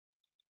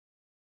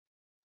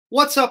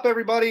What's up,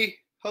 everybody?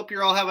 Hope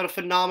you're all having a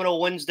phenomenal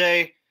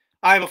Wednesday.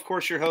 I'm, of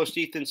course, your host,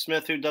 Ethan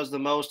Smith, who does the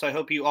most. I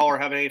hope you all are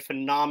having a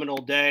phenomenal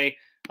day.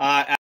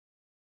 I'm,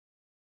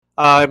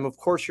 of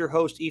course, your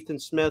host, Ethan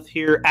Smith,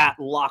 here at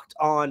Locked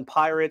On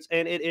Pirates,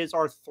 and it is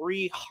our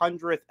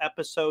 300th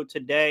episode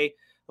today.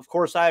 Of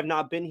course, I have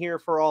not been here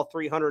for all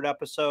 300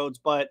 episodes,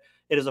 but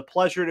it is a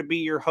pleasure to be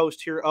your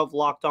host here of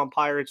Locked On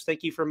Pirates.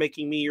 Thank you for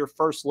making me your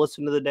first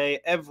listen of the day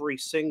every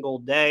single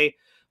day.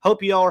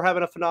 Hope you all are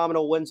having a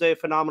phenomenal Wednesday,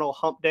 phenomenal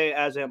hump day,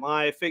 as am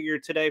I. I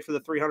figured today for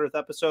the 300th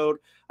episode,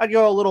 I'd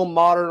go a little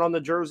modern on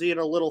the jersey and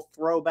a little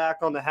throwback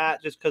on the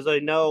hat, just because I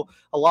know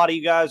a lot of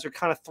you guys are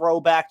kind of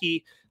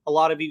throwbacky. A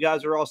lot of you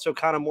guys are also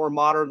kind of more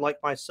modern like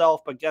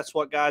myself. But guess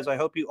what, guys? I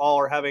hope you all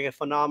are having a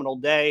phenomenal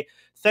day.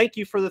 Thank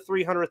you for the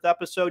 300th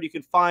episode. You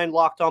can find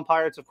Locked On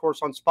Pirates, of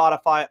course, on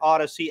Spotify,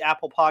 Odyssey,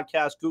 Apple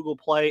Podcasts, Google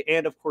Play,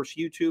 and, of course,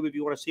 YouTube if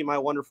you want to see my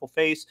wonderful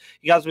face.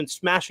 You guys have been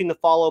smashing the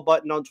follow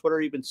button on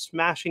Twitter. You've been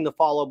smashing the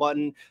follow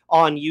button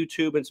on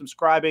YouTube and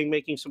subscribing,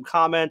 making some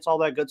comments, all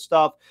that good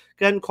stuff.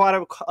 Been kind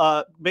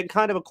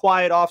of a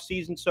quiet off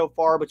season so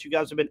far, but you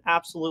guys have been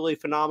absolutely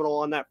phenomenal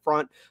on that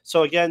front.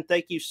 So, again,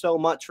 thank you so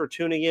much for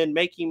tuning in,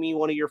 making me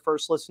one of your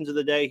first listens of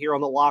the day here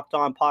on the Locked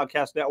On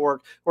Podcast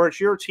Network, where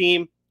it's your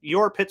team,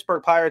 your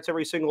Pittsburgh Pirates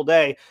every single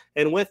day.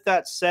 And with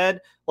that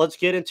said, let's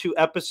get into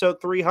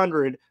episode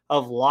 300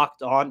 of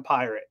Locked On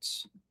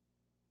Pirates.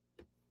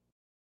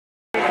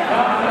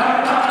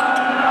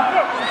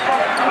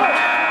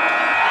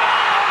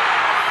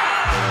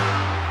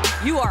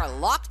 You are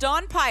Locked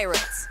On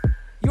Pirates,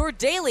 your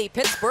daily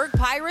Pittsburgh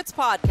Pirates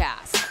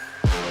podcast.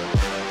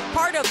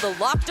 Part of the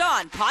Locked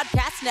On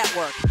Podcast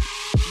Network,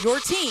 your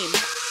team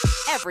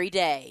every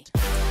day.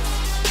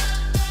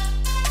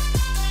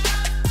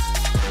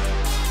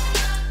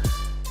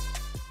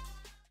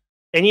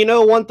 And you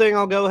know, one thing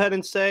I'll go ahead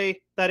and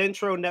say, that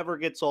intro never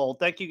gets old.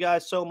 Thank you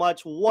guys so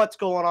much. What's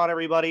going on,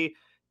 everybody?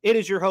 It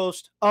is your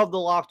host of the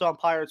Locked On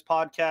Pirates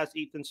podcast,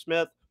 Ethan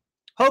Smith.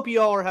 Hope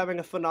you all are having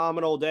a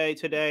phenomenal day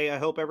today. I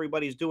hope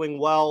everybody's doing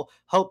well.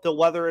 Hope the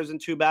weather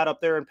isn't too bad up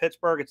there in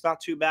Pittsburgh. It's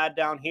not too bad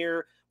down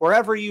here.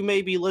 Wherever you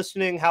may be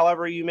listening,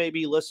 however you may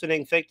be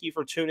listening, thank you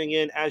for tuning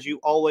in as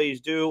you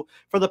always do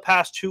for the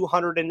past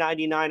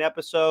 299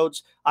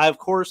 episodes. I, of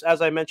course,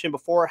 as I mentioned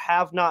before,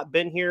 have not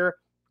been here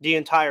the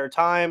entire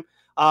time.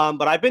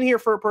 But I've been here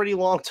for a pretty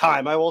long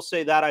time. I will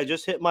say that. I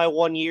just hit my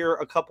 1 year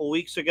a couple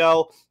weeks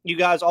ago. You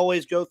guys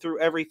always go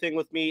through everything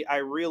with me. I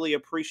really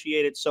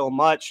appreciate it so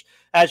much.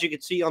 As you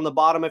can see on the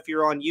bottom, if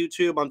you're on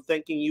YouTube, I'm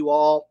thanking you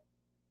all.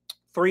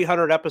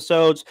 300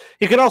 episodes.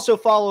 You can also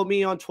follow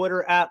me on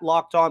Twitter at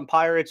Locked On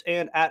Pirates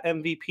and at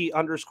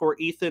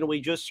MVP_Ethan.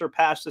 We just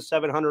surpassed the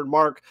 700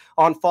 mark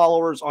on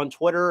followers on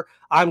Twitter.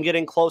 I'm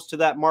getting close to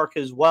that mark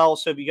as well.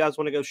 So if you guys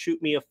want to go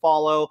shoot me a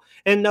follow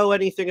and know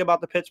anything about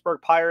the Pittsburgh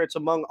Pirates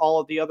among all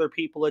of the other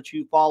people that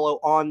you follow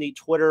on the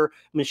Twitter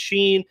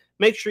machine,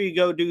 make sure you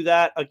go do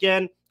that.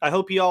 Again, I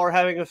hope you all are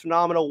having a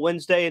phenomenal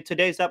Wednesday. And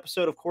today's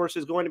episode, of course,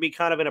 is going to be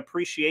kind of an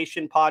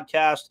appreciation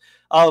podcast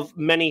of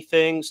many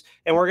things.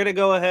 And we're going to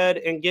go ahead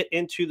and get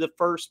into the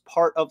first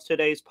part of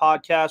today's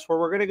podcast, where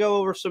we're going to go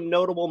over some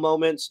notable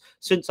moments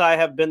since I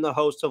have been the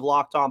host of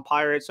Locked On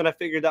Pirates. And I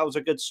figured that was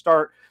a good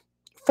start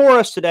for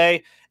us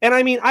today. And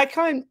I mean, I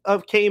kind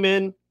of came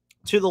in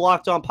to the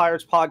Locked On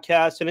Pirates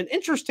podcast in an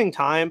interesting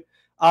time.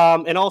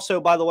 And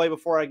also, by the way,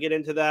 before I get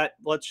into that,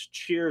 let's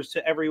cheers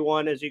to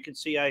everyone. As you can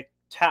see, I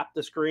tapped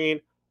the screen.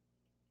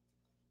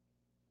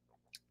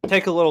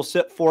 Take a little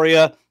sip for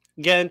you.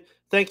 Again,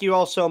 thank you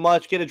all so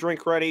much. Get a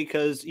drink ready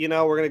because, you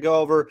know, we're going to go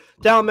over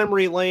down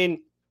memory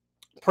lane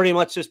pretty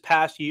much this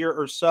past year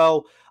or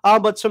so.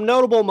 But some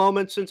notable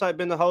moments since I've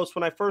been the host.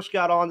 When I first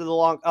got onto the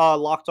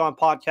Locked On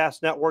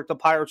Podcast Network, the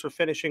Pirates were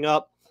finishing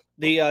up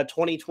the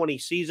 2020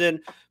 season.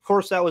 Of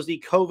course, that was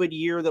the COVID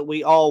year that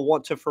we all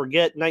want to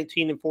forget.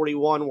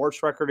 19-41,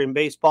 worst record in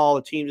baseball.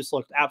 The team just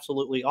looked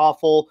absolutely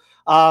awful.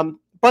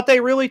 But they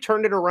really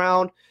turned it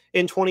around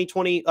in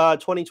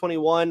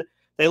 2021.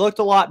 They looked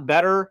a lot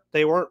better.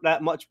 They weren't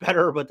that much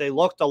better, but they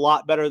looked a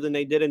lot better than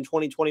they did in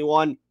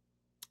 2021.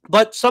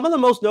 But some of the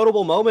most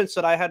notable moments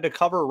that I had to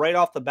cover right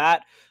off the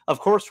bat, of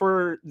course,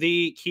 were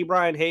the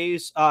Ke'Bryan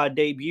Hayes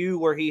debut,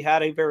 where he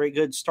had a very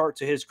good start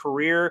to his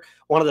career,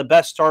 one of the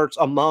best starts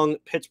among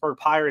Pittsburgh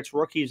Pirates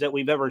rookies that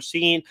we've ever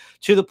seen,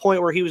 to the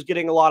point where he was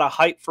getting a lot of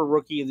hype for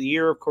Rookie of the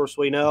Year. Of course,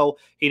 we know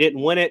he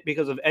didn't win it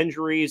because of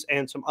injuries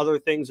and some other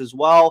things as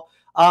well.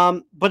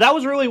 But that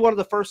was really one of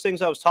the first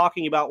things I was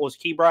talking about was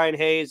Ke'Bryan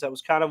Hayes. That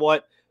was kind of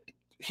what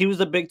he was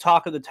the big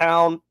talk of the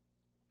town.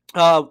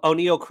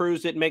 O'Neal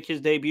Cruz didn't make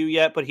his debut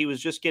yet, but he was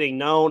just getting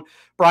known.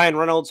 Brian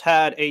Reynolds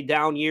had a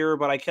down year,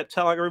 but I kept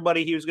telling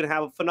everybody he was going to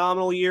have a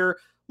phenomenal year.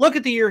 Look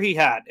at the year he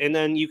had. And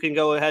then you can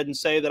go ahead and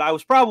say that I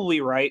was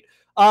probably right.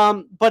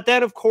 But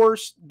then, of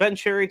course, Ben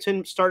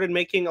Cherington started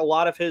making a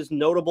lot of his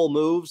notable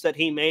moves that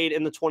he made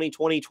in the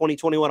 2020-2021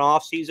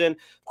 offseason.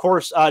 Of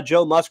course,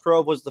 Joe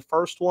Musgrove was the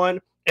first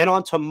one. And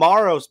on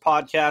tomorrow's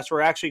podcast,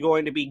 we're actually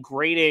going to be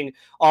grading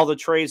all the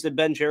trades that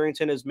Ben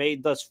Cherington has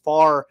made thus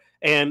far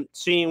and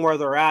seeing where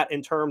they're at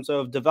in terms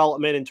of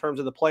development, in terms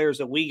of the players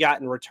that we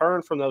got in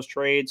return from those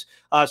trades.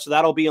 So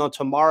that'll be on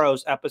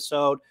tomorrow's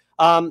episode.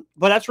 But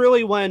that's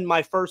really when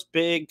my first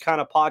big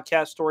kind of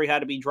podcast story had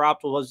to be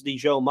dropped, was the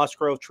Joe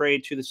Musgrove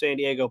trade to the San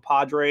Diego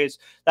Padres.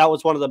 That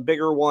was one of the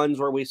bigger ones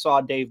where we saw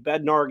Dave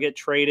Bednar get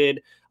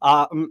traded.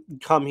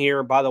 Come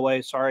here, by the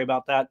way, sorry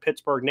about that,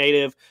 Pittsburgh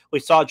native. We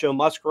saw Joe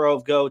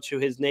Musgrove go to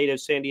his native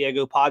San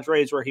Diego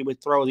Padres, where he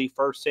would throw the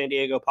first San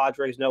Diego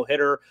Padres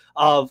no-hitter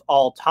of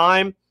all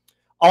time.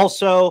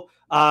 Also,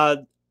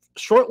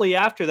 shortly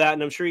after that,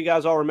 and I'm sure you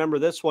guys all remember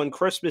this one,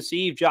 Christmas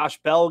Eve,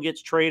 Josh Bell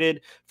gets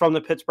traded from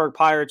the Pittsburgh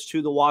Pirates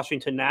to the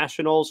Washington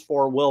Nationals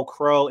for Will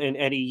Crowe and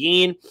Eddie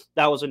Yean.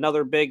 That was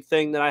another big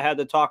thing that I had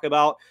to talk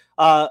about.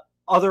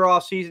 Other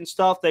offseason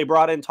stuff, they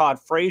brought in Todd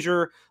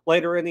Frazier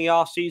later in the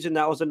offseason.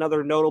 That was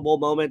another notable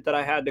moment that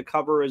I had to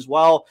cover as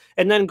well.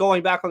 And then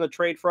going back on the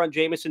trade front,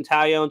 Jameson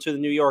Taillon to the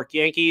New York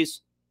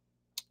Yankees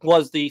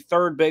was the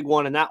third big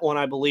one, and that one,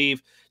 I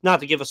believe,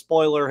 not to give a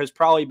spoiler, has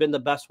probably been the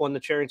best one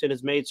that Cherington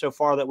has made so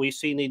far that we've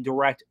seen the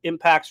direct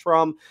impacts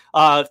from,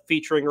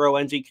 featuring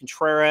Roansy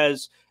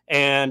Contreras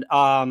and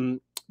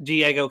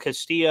Diego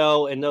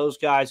Castillo and those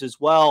guys as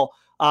well.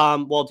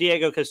 Well,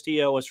 Diego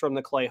Castillo was from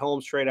the Clay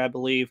Holmes trade, I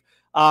believe.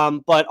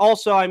 But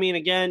also, I mean,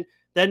 again,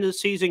 then the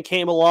season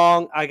came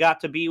along. I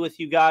got to be with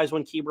you guys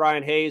when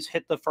Ke'Bryan Hayes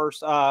hit the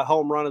first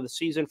home run of the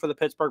season for the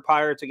Pittsburgh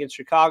Pirates against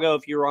Chicago.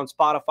 If you were on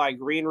Spotify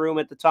Green Room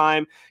at the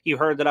time, you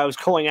heard that I was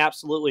going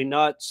absolutely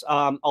nuts.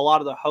 A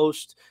lot of the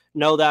hosts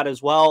know that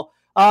as well.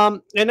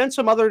 And then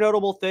some other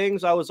notable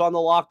things. I was on the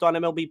Locked On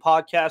MLB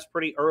podcast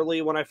pretty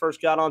early when I first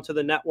got onto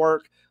the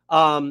network.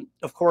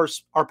 Of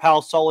course, our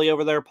pal Sully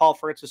over there, Paul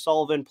Francis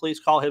Sullivan, please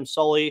call him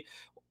Sully,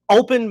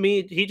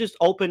 he just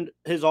opened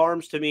his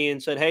arms to me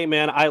and said, hey,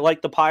 man, I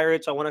like the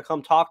Pirates. I want to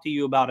come talk to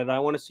you about it. I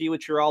want to see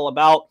what you're all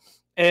about.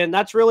 And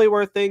that's really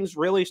where things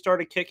really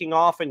started kicking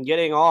off and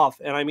getting off.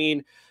 And I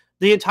mean,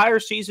 the entire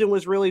season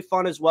was really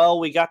fun as well.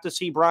 We got to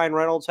see Bryan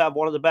Reynolds have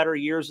one of the better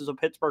years as a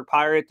Pittsburgh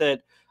Pirate.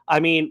 That, I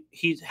mean,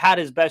 he's had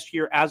his best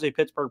year as a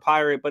Pittsburgh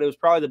Pirate, but it was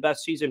probably the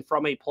best season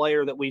from a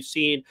player that we've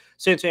seen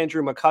since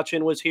Andrew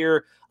McCutchen was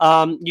here.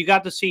 You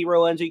got to see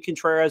Roansy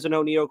Contreras and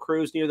Oneil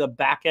Cruz near the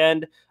back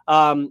end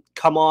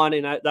come on,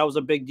 and that was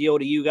a big deal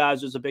to you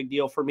guys. It was a big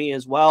deal for me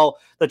as well.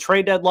 The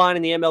trade deadline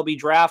and the MLB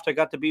draft, I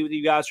got to be with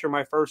you guys for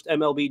my first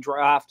MLB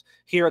draft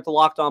here at the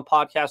Locked On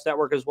Podcast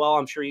Network as well.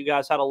 I'm sure you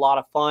guys had a lot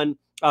of fun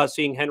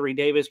seeing Henry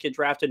Davis get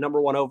drafted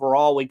 #1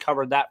 overall. We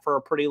covered that for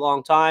a pretty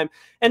long time.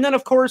 And then,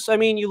 of course, I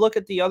mean, you look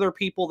at the other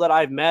people that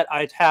I've met.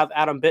 I'd have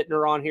Adam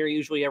Bittner on here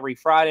usually every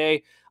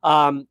Friday.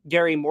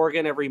 Gary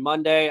Morgan every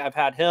Monday. I've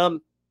had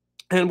him.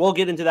 And we'll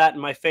get into that in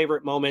my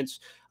favorite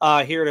moments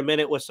here in a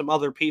minute with some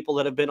other people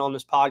that have been on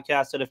this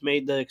podcast that have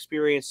made the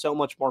experience so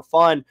much more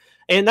fun.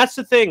 And that's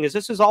the thing, is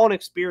this is all an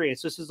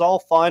experience. This is all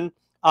fun.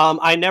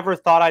 I never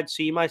thought I'd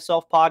see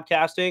myself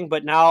podcasting,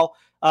 but now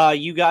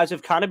you guys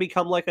have kind of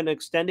become like an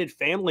extended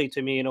family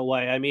to me in a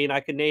way. I mean,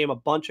 I could name a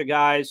bunch of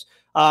guys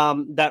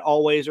that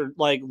always are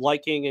like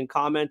liking and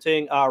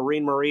commenting.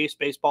 Reen Maurice,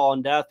 Baseball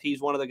and Death.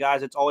 He's one of the guys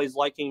that's always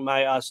liking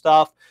my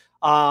stuff.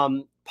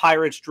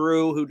 Pirates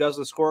Drew, who does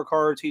the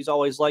scorecards, he's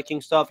always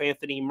liking stuff.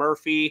 Anthony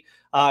Murphy,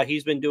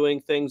 he's been doing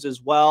things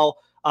as well.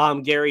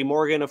 Gary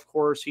Morgan, of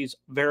course, he's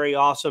very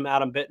awesome.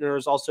 Adam Bittner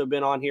has also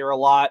been on here a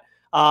lot.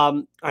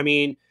 I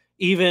mean,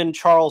 even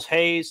Charles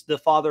Hayes, the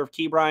father of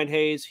Ke'Bryan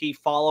Hayes, he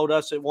followed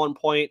us at one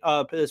point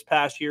this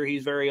past year.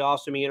 He's very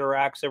awesome. He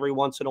interacts every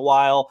once in a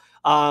while.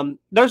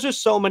 There's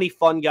just so many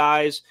fun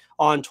guys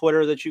on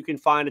Twitter that you can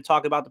find to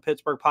talk about the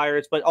Pittsburgh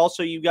Pirates, but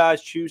also you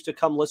guys choose to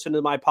come listen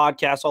to my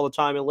podcast all the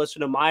time and listen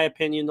to my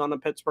opinions on the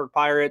Pittsburgh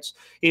Pirates.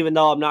 Even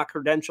though I'm not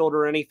credentialed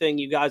or anything,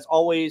 you guys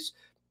always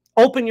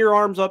open your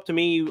arms up to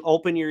me. You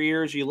open your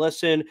ears, you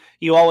listen,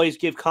 you always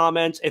give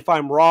comments. If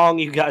I'm wrong,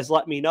 you guys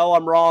let me know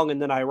I'm wrong,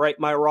 and then I right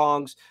my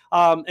wrongs.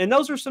 And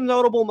those are some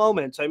notable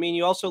moments. I mean,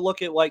 you also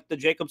look at like the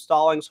Jacob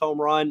Stallings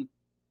home run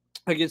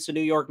against the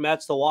New York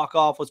Mets. The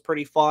walk-off was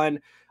pretty fun.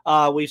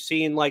 We've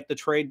seen like the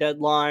trade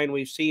deadline.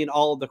 We've seen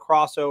all of the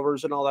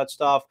crossovers and all that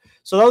stuff.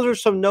 So those are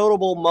some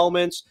notable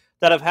moments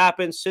that have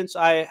happened since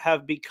I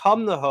have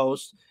become the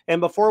host. And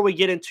before we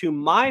get into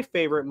my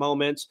favorite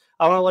moments,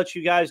 I want to let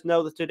you guys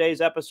know that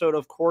today's episode,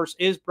 of course,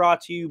 is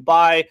brought to you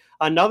by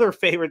another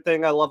favorite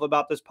thing I love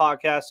about this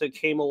podcast that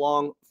came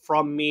along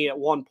from me at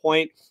one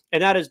point,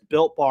 and that is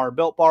Built Bar.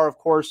 Built Bar, of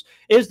course,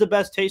 is the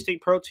best tasting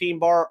protein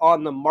bar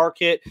on the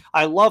market.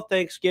 I love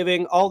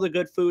Thanksgiving. All the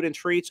good food and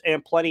treats,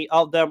 and plenty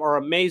of them, are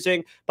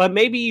amazing. But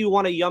maybe you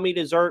want a yummy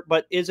dessert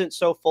but isn't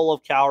so full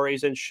of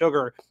calories and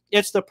sugar.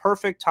 It's the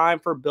perfect time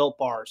for Built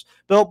Bars.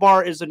 Built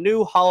Bar is a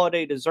new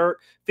holiday dessert.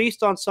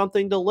 Feast on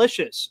something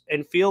delicious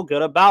and feel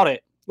good about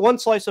it. One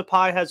slice of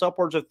pie has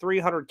upwards of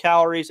 300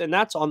 calories, and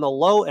that's on the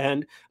low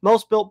end.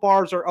 Most Built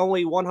bars are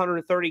only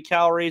 130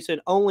 calories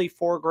and only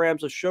 4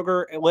 grams of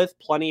sugar with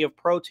plenty of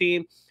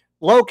protein.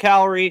 Low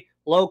calorie,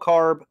 low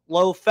carb,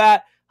 low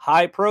fat,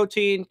 high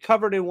protein,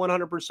 covered in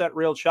 100%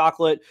 real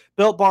chocolate.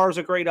 Built Bar is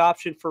a great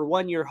option for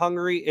when you're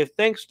hungry. If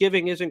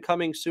Thanksgiving isn't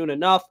coming soon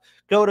enough,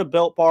 go to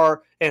Built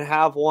Bar and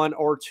have one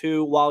or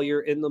two while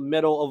you're in the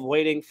middle of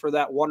waiting for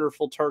that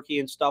wonderful turkey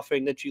and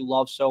stuffing that you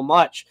love so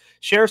much.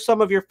 Share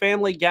some of your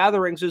family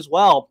gatherings as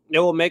well. It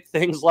will make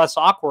things less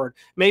awkward.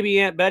 Maybe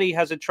Aunt Betty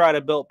hasn't tried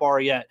a Built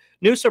Bar yet.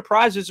 New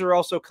surprises are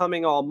also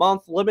coming all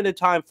month. Limited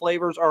time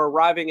flavors are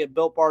arriving at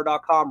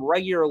BuiltBar.com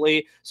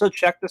regularly, so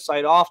check the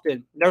site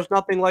often. There's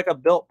nothing like a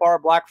Built Bar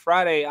Black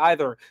Friday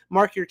either.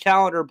 Mark your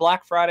calendar.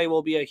 Black Friday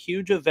will be a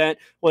huge event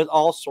with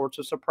all sorts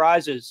of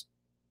surprises.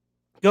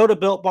 Go to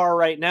Built Bar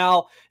right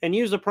now and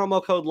use the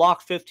promo code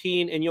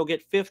LOCK15 and you'll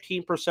get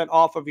 15%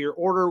 off of your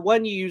order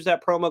when you use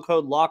that promo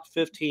code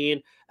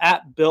LOCK15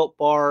 at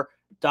BuiltBar.com.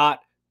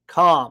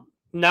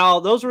 Now,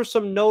 those were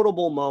some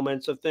notable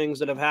moments of things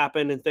that have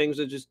happened and things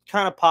that just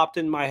kind of popped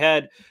in my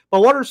head.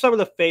 But what are some of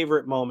the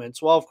favorite moments?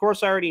 Well, of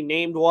course, I already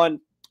named one.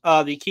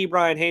 The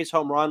Ke'Bryan Hayes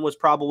home run was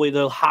probably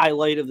the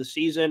highlight of the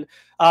season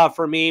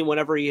for me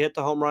whenever he hit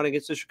the home run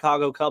against the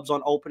Chicago Cubs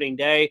on opening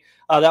day.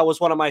 That was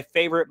one of my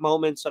favorite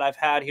moments that I've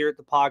had here at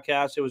the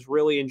podcast. It was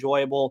really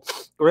enjoyable,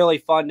 really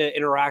fun to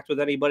interact with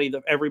everybody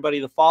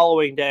the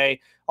following day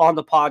on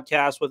the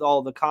podcast with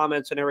all the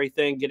comments and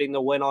everything. Getting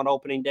the win on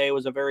opening day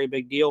was a very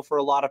big deal for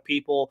a lot of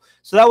people.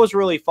 So that was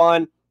really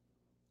fun.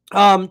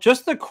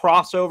 Just the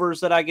crossovers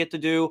that I get to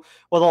do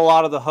with a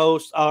lot of the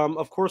hosts.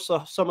 Of course,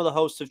 some of the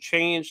hosts have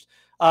changed.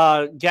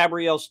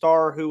 Gabrielle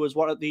Starr, who was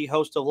one of the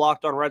hosts of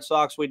Locked On Red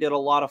Sox, we did a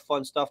lot of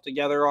fun stuff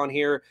together on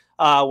here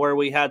where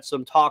we had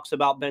some talks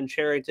about Ben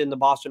Cherington, the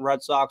Boston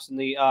Red Sox, and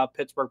the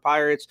Pittsburgh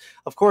Pirates.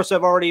 Of course,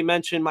 I've already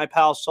mentioned my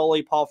pal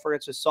Sully, Paul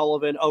Francis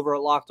Sullivan, over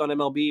at Locked On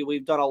MLB.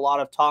 We've done a lot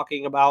of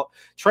talking about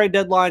trade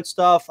deadline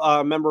stuff.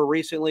 Remember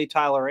recently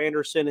Tyler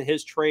Anderson and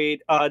his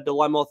trade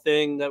dilemma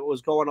thing that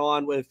was going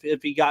on with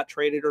if he got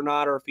traded or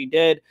not, or if he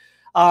did.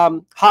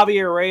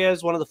 Javier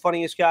Reyes, one of the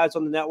funniest guys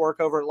on the network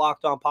over at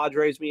Locked On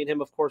Padres. Me and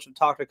him, of course, have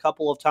talked a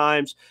couple of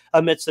times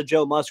amidst the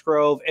Joe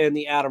Musgrove and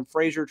the Adam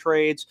Frazier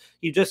trades.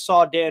 You just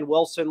saw Dan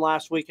Wilson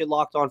last week at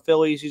Locked On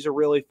Phillies. He's a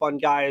really fun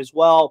guy as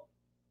well.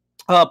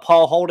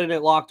 Paul Holden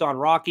at Locked On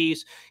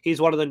Rockies. He's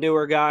one of the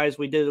newer guys.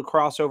 We did a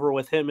crossover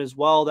with him as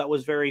well. That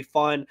was very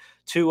fun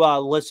to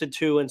listen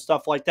to and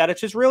stuff like that. It's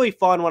just really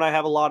fun when I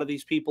have a lot of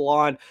these people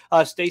on.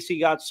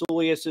 Stacey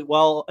Gotsulias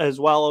as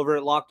well over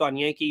at Locked On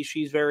Yankees.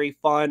 She's very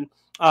fun.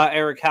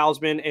 Eric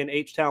Hausman and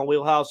H-Town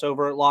Wheelhouse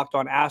over at Locked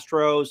On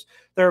Astros.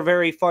 They're a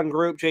very fun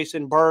group.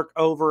 Jason Burke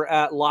over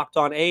at Locked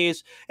On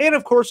A's. And,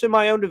 of course, in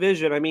my own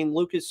division, I mean,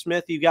 Lucas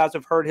Smith, you guys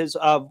have heard his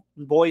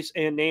voice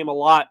and name a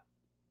lot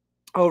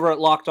over at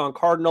Locked On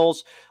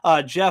Cardinals.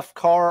 Jeff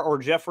Carr, or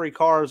Jeffrey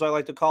Carr, as I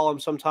like to call him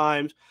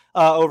sometimes,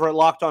 over at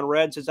Locked On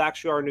Reds is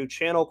actually our new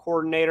channel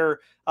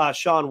coordinator.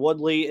 Sean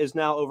Woodley is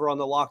now over on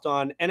the Locked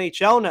On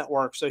NHL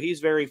network, so he's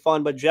very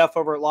fun. But Jeff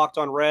over at Locked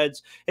On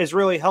Reds is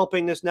really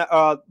helping this neck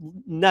of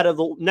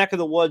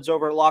the woods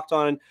over at Locked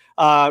On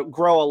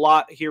grow a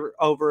lot here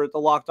over at the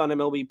Locked On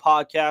MLB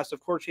podcast. Of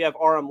course, you have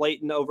RM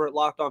Layton over at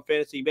Locked On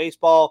Fantasy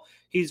Baseball.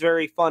 He's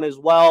very fun as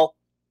well.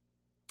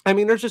 I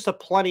mean, there's just a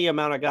plenty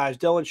amount of guys.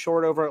 Dylan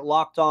Short over at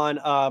Locked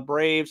On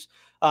Braves.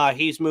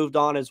 He's moved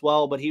on as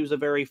well, but he was a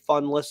very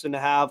fun listen to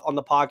have on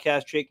the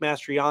podcast. Jake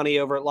Mastriani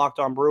over at Locked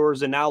On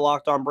Brewers and now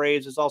Locked On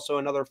Braves is also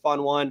another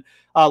fun one.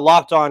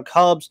 Locked On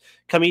Cubs.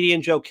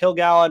 Comedian Joe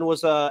Kilgallen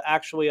was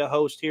actually a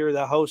host here.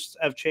 The hosts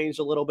have changed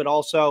a little bit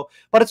also,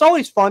 but it's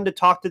always fun to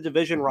talk to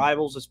division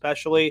rivals,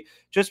 especially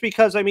just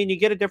because, I mean, you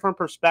get a different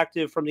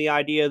perspective from the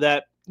idea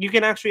that you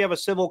can actually have a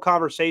civil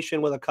conversation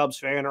with a Cubs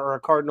fan or a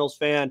Cardinals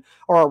fan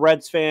or a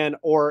Reds fan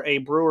or a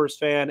Brewers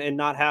fan and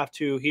not have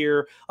to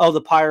hear, oh,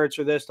 the Pirates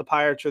are this, the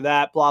Pirates are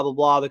that, blah, blah,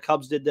 blah. The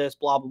Cubs did this,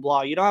 blah, blah,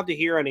 blah. You don't have to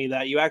hear any of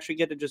that. You actually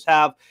get to just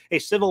have a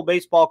civil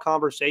baseball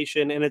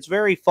conversation, and it's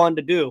very fun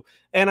to do.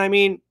 And I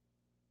mean,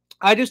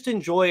 I just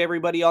enjoy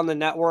everybody on the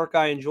network.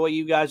 I enjoy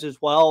you guys as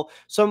well.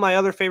 Some of my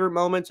other favorite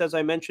moments, as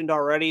I mentioned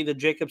already, the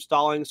Jacob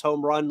Stallings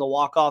home run, the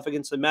walk-off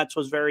against the Mets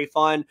was very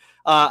fun.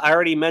 I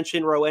already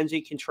mentioned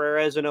Roansy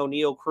Contreras and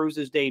O'Neal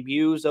Cruz's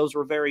debuts. Those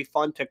were very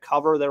fun to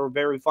cover. They were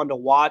very fun to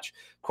watch.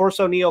 Of course,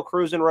 O'Neal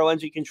Cruz and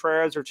Roansy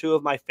Contreras are two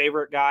of my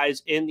favorite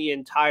guys in the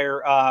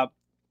entire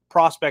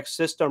prospect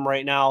system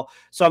right now.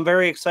 So I'm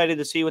very excited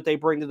to see what they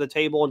bring to the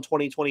table in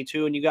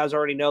 2022. And you guys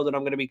already know that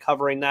I'm going to be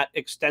covering that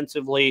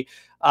extensively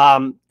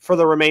for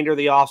the remainder of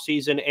the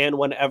offseason and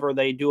whenever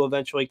they do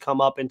eventually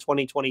come up in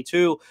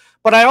 2022.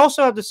 But I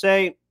also have to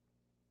say,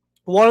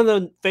 one of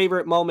the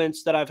favorite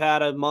moments that I've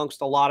had amongst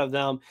a lot of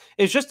them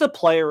is just the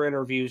player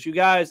interviews. You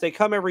guys, they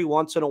come every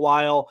once in a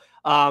while.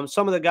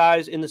 Some of the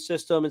guys in the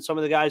system and some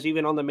of the guys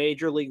even on the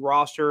major league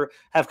roster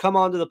have come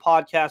onto the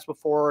podcast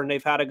before, and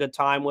they've had a good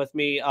time with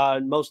me.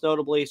 Most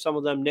notably, some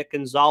of them, Nick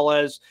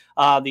Gonzalez,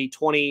 the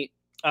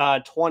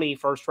 20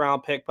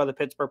 first-round pick by the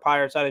Pittsburgh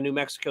Pirates out of New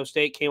Mexico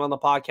State, came on the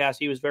podcast.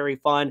 He was very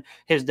fun.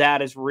 His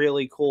dad is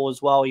really cool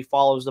as well. He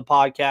follows the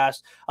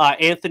podcast.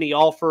 Anthony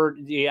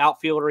Alford, the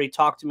outfielder, he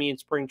talked to me in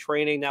spring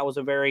training. That was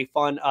a very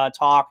fun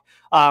talk,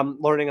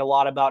 learning a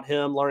lot about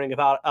him, learning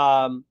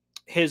about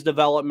his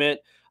development,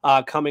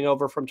 coming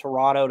over from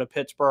Toronto to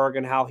Pittsburgh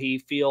and how he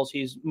feels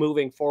he's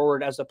moving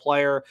forward as a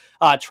player.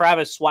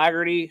 Travis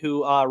Swaggerty,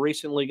 who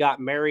recently got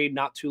married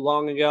not too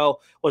long ago,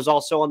 was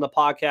also on the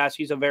podcast.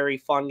 He's a very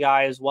fun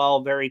guy as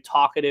well, very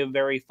talkative,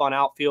 very fun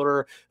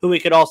outfielder who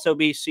we could also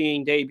be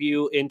seeing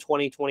debut in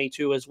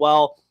 2022 as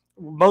well.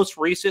 Most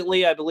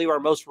recently, I believe our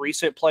most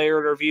recent player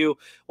interview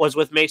was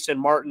with Mason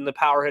Martin, the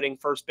power hitting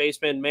first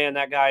baseman. Man,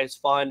 that guy is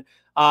fun.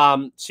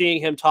 Seeing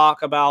him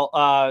talk about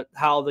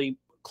how the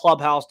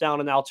clubhouse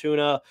down in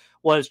Altoona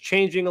was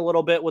changing a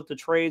little bit with the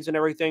trades and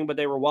everything, but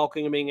they were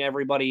welcoming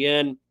everybody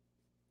in.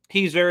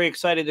 He's very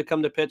excited to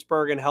come to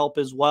Pittsburgh and help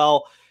as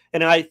well.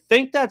 And I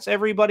think that's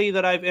everybody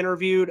that I've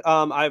interviewed.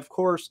 I, of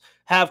course,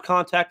 have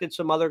contacted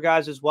some other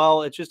guys as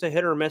well. It's just a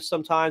hit or miss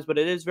sometimes, but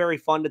it is very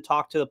fun to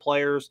talk to the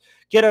players,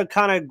 get a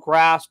kind of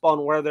grasp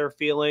on where they're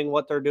feeling,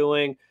 what they're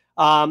doing.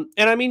 And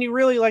I mean, you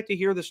really like to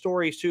hear the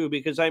stories too,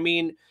 because I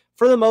mean,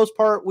 for the most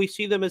part, we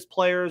see them as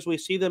players. We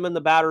see them in the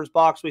batter's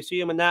box. We see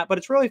them in that, but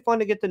it's really fun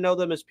to get to know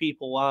them as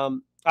people.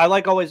 I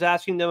like always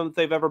asking them if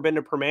they've ever been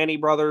to Permane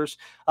Brothers,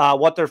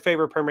 what their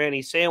favorite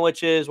Permane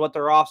sandwich is, what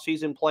their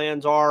off-season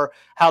plans are,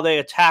 how they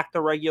attack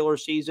the regular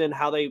season,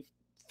 how they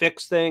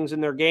fix things in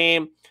their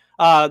game,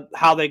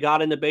 how they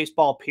got into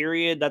baseball,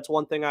 period. That's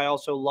one thing I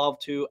also love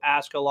to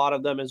ask a lot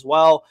of them as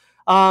well.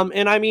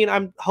 And I mean,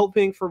 I'm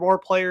hoping for more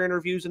player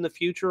interviews in the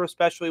future,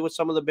 especially with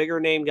some of the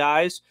bigger name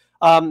guys.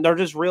 They're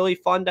just really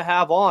fun to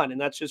have on,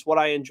 and that's just what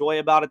I enjoy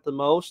about it the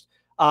most.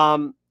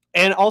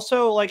 And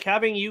also, like,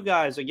 having you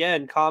guys,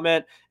 again,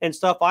 comment and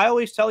stuff. I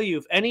always tell you,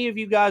 if any of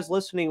you guys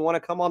listening want to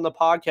come on the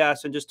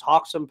podcast and just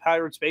talk some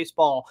Pirates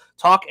baseball,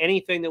 talk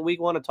anything that we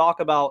want to talk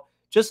about,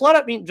 just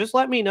let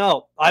me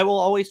know. I will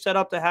always set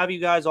up to have you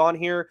guys on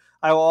here.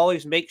 I will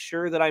always make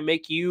sure that I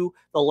make you,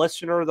 the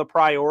listener, the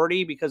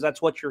priority, because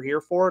that's what you're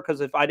here for.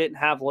 Because if I didn't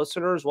have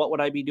listeners, what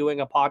would I be doing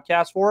a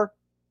podcast for?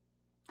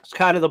 It's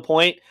kind of the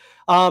point.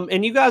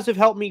 And you guys have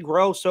helped me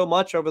grow so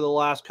much over the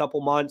last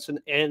couple months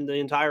and the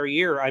entire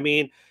year. I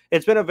mean,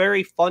 it's been a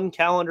very fun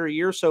calendar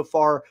year so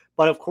far,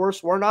 but of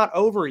course, we're not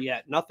over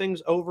yet.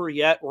 Nothing's over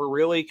yet. We're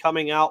really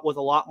coming out with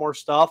a lot more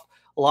stuff.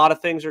 A lot of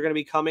things are going to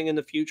be coming in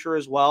the future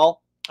as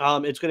well.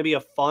 It's going to be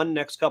a fun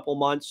next couple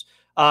months,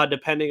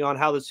 depending on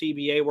how the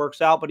CBA works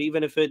out. But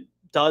even if it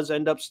does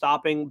end up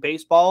stopping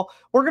baseball,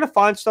 we're going to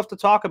find stuff to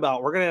talk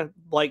about. We're going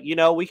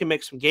to, we can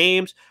make some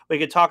games. We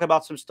can talk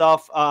about some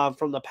stuff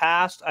from the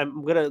past.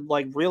 I'm going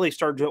to really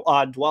start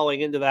dwelling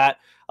into that.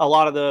 A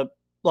lot of the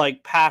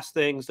past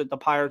things that the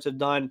Pirates have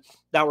done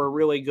that were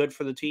really good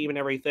for the team and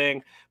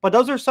everything. But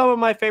those are some of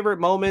my favorite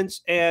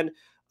moments. And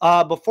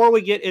before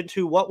we get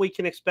into what we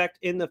can expect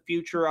in the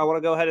future, I want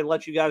to go ahead and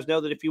let you guys know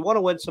that if you want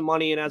to win some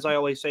money, and as I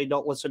always say,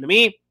 don't listen to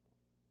me,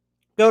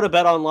 go to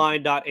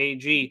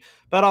betonline.ag.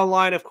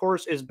 BetOnline, of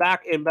course, is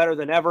back and better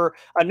than ever.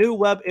 A new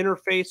web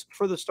interface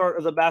for the start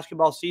of the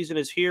basketball season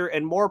is here,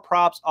 and more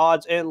props,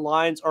 odds, and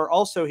lines are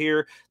also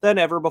here than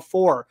ever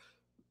before.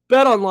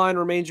 BetOnline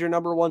remains your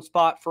number one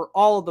spot for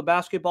all of the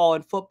basketball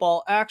and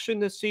football action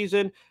this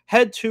season.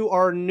 Head to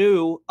our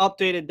new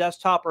updated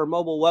desktop or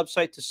mobile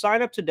website to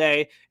sign up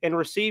today and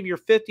receive your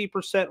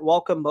 50%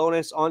 welcome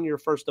bonus on your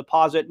first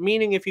deposit,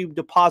 meaning if you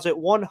deposit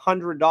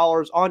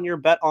 $100 on your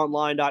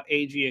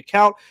betonline.ag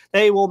account,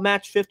 they will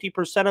match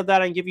 50% of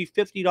that and give you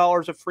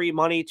 $50 of free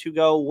money to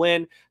go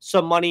win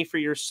some money for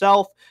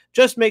yourself.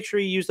 Just make sure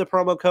you use the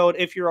promo code,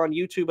 if you're on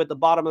YouTube, at the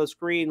bottom of the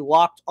screen,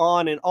 locked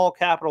on in all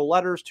capital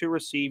letters to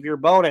receive your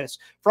bonus.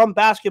 From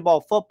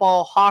basketball,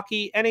 football,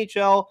 hockey,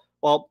 NHL,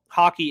 well,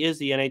 hockey is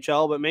the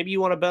NHL, but maybe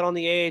you want to bet on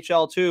the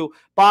AHL too,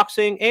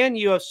 boxing and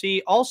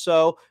UFC,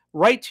 also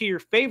right to your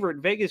favorite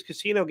Vegas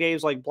casino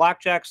games like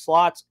blackjack,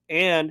 slots,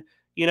 and,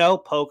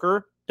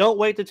 poker. Don't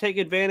wait to take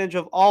advantage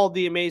of all of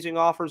the amazing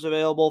offers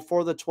available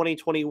for the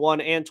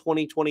 2021 and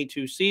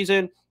 2022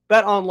 season.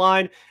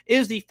 BetOnline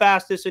is the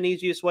fastest and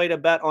easiest way to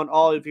bet on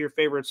all of your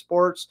favorite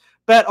sports.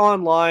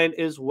 BetOnline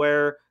is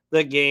where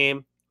the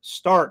game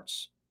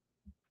starts.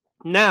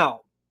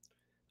 Now,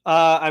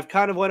 I've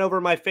kind of went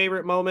over my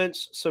favorite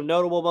moments, some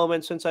notable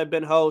moments since I've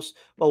been host,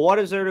 but what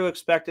is there to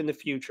expect in the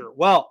future?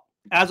 Well,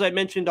 as I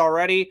mentioned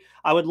already,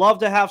 I would love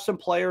to have some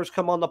players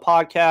come on the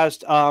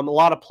podcast. A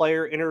lot of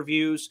player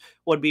interviews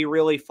would be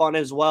really fun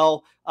as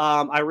well.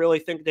 I really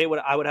think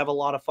I would have a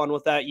lot of fun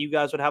with that. You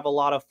guys would have a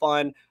lot of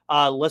fun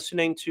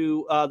listening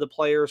to the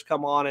players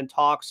come on and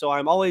talk. So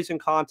I'm always in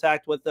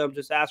contact with them,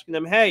 just asking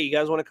them, hey, you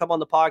guys want to come on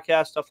the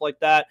podcast, stuff like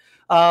that.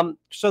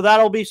 So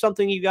that'll be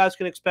something you guys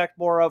can expect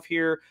more of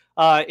here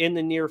in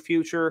the near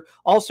future.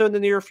 Also in the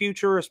near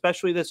future,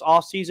 especially this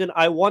off season,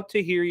 I want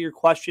to hear your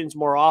questions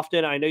more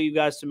often. I know you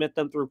guys submit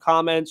them through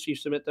comments. You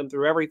submit them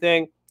through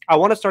everything. I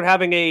want to start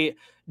having a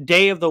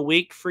day of the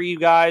week for you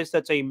guys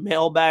that's a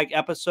mailbag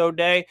episode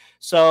day.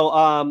 So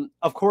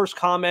of course,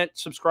 comment,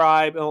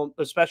 subscribe,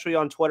 especially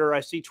on Twitter. I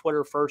see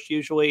Twitter first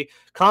usually.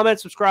 Comment,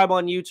 subscribe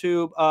on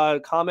YouTube,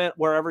 comment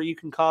wherever you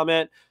can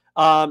comment.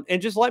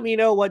 And just let me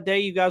know what day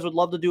you guys would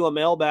love to do a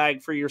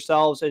mailbag for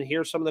yourselves, and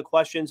here's some of the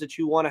questions that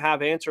you want to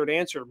have answer,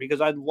 because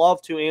I'd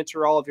love to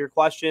answer all of your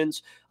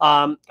questions.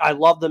 I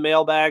love the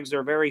mailbags.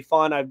 They're very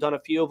fun. I've done a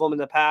few of them in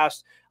the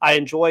past. I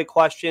enjoy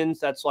questions.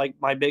 That's like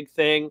my big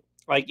thing.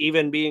 Like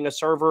even being a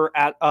server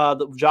at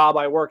the job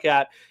I work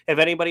at, if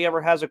anybody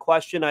ever has a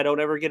question, I don't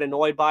ever get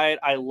annoyed by it.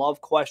 I love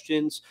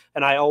questions,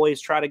 and I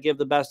always try to give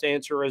the best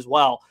answer as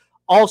well.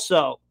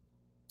 Also,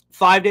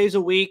 5 days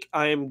a week,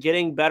 I am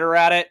getting better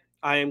at it.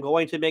 I am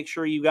going to make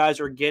sure you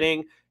guys are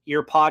getting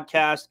your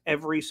podcast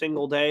every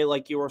single day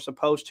like you are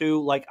supposed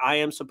to, like I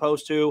am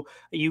supposed to.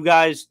 You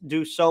guys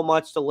do so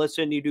much to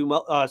listen. You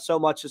do so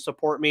much to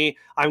support me.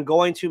 I'm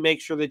going to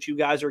make sure that you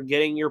guys are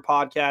getting your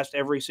podcast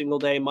every single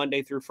day,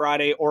 Monday through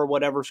Friday, or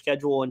whatever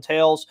schedule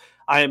entails.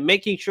 I am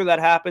making sure that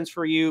happens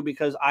for you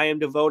because I am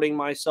devoting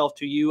myself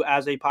to you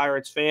as a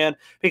Pirates fan.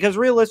 Because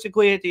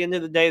realistically, at the end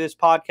of the day, this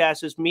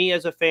podcast is me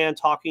as a fan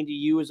talking to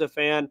you as a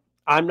fan.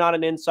 I'm not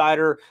an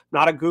insider,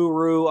 not a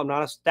guru. I'm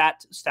not a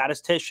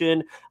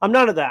statistician. I'm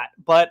none of that,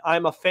 but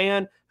I'm a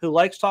fan who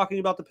likes talking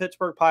about the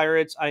Pittsburgh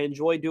Pirates. I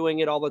enjoy doing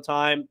it all the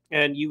time,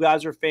 and you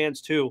guys are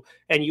fans too.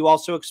 And you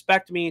also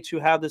expect me to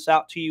have this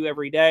out to you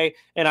every day,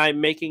 and I'm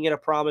making it a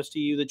promise to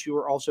you that you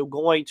are also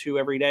going to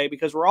every day,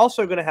 because we're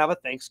also going to have a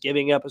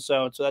Thanksgiving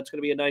episode. So that's going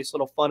to be a nice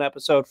little fun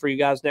episode for you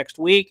guys next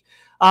week.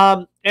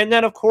 And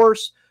then, of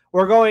course,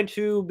 we're going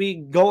to be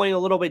going a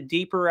little bit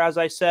deeper, as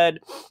I said,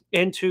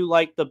 into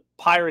like the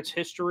Pirates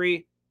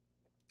history,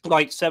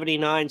 like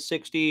 79,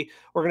 60.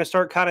 We're going to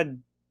start kind of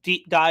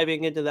deep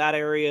diving into that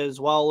area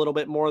as well a little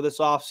bit more this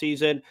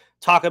offseason.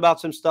 Talk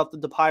about some stuff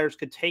that the Pirates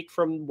could take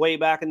from way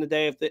back in the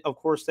day. Of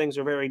course, things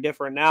are very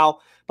different now,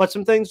 but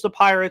some things the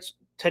Pirates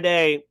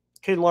today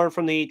can learn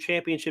from the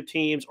championship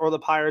teams or the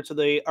Pirates of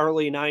the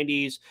early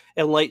 90s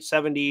and late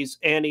 70s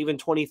and even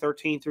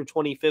 2013 through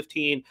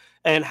 2015,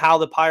 and how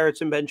the Pirates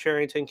and Ben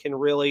Cherington can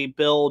really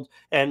build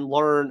and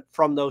learn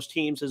from those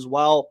teams as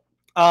well.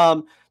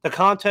 The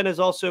content is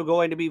also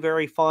going to be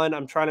very fun.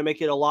 I'm trying to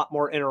make it a lot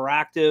more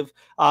interactive.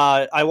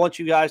 I want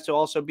you guys to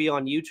also be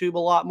on YouTube a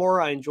lot more.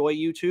 I enjoy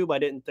YouTube. I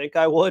didn't think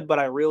I would, but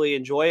I really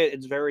enjoy it.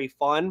 It's very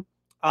fun.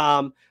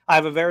 I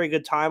have a very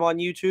good time on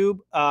YouTube.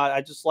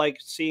 I just like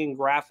seeing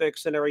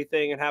graphics and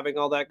everything and having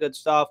all that good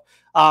stuff.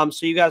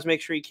 So you guys make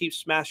sure you keep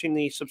smashing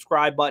the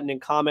subscribe button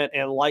and comment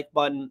and like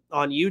button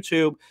on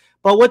YouTube.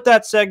 But with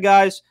that said,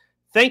 guys,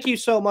 thank you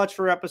so much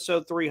for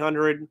episode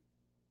 300.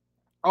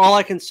 All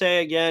I can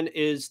say again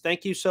is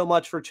thank you so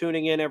much for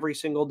tuning in every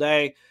single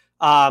day.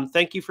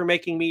 Thank you for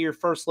making me your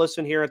first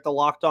listen here at the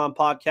Locked On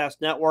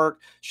Podcast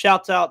Network.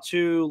 Shouts out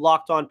to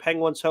Locked On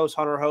Penguins host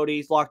Hunter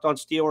Hodes, Locked On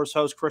Steelers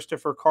host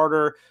Christopher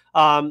Carter,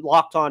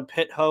 Locked On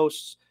Pitt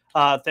hosts.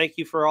 Thank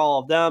you for all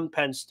of them,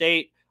 Penn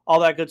State, all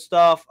that good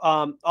stuff.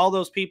 All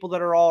those people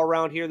that are all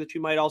around here that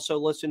you might also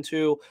listen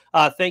to,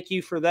 thank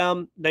you for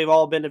them. They've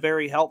all been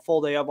very helpful.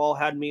 They have all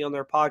had me on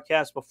their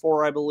podcast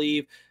before, I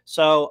believe.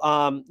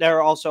 So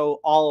they're also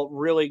all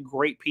really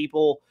great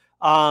people.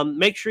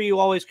 Make sure you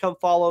always come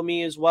follow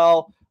me as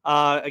well.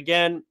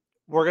 Again,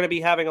 we're going to be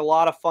having a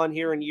lot of fun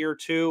here in year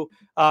 2.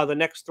 The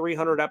next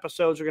 300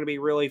 episodes are going to be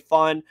really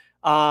fun.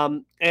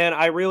 And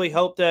I really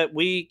hope that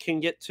we can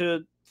get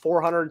to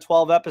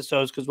 412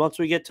 episodes, because once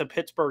we get to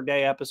Pittsburgh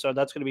Day episode,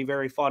 that's going to be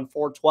very fun.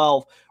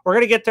 412. We're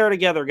going to get there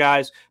together,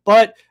 guys.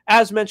 But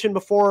as mentioned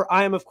before,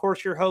 I am, of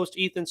course, your host,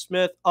 Ethan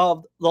Smith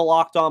of the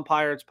Locked On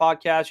Pirates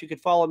podcast. You can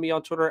follow me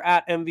on Twitter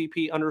at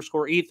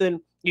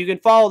MVP_Ethan. You can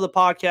follow the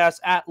podcast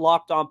at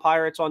Locked On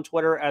Pirates on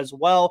Twitter as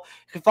well.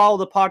 You can follow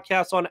the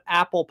podcast on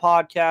Apple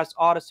Podcasts,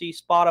 Odyssey,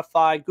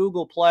 Spotify,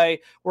 Google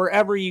Play,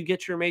 wherever you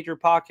get your major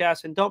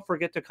podcasts. And don't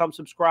forget to come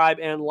subscribe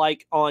and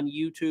like on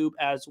YouTube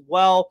as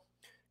well.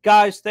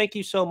 Guys, thank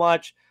you so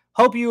much.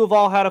 Hope you have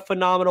all had a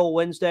phenomenal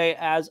Wednesday,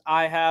 as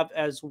I have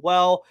as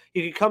well.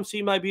 You can come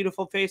see my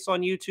beautiful face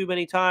on YouTube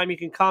anytime. You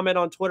can comment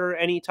on Twitter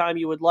anytime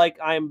you would like.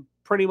 I am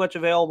pretty much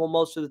available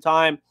most of the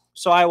time,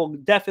 so I will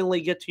definitely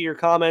get to your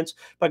comments.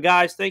 But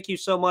guys, thank you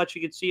so much.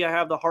 You can see I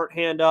have the heart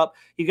hand up.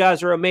 You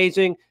guys are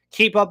amazing.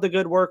 Keep up the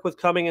good work with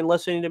coming and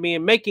listening to me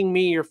and making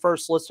me your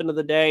first listen of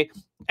the day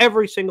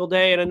every single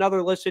day. And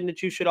another listen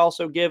that you should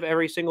also give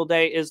every single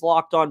day is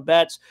Locked On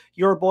Bets.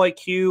 Your boy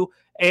Q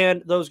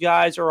and those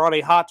guys are on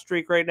a hot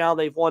streak right now.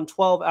 They've won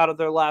 12 out of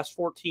their last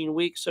 14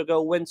 weeks, so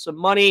go win some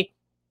money.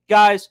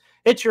 Guys,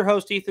 it's your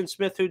host, Ethan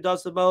Smith, who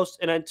does the most.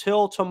 And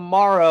until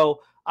tomorrow,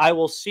 I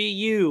will see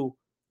you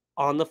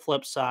on the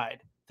flip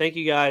side. Thank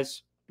you,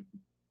 guys.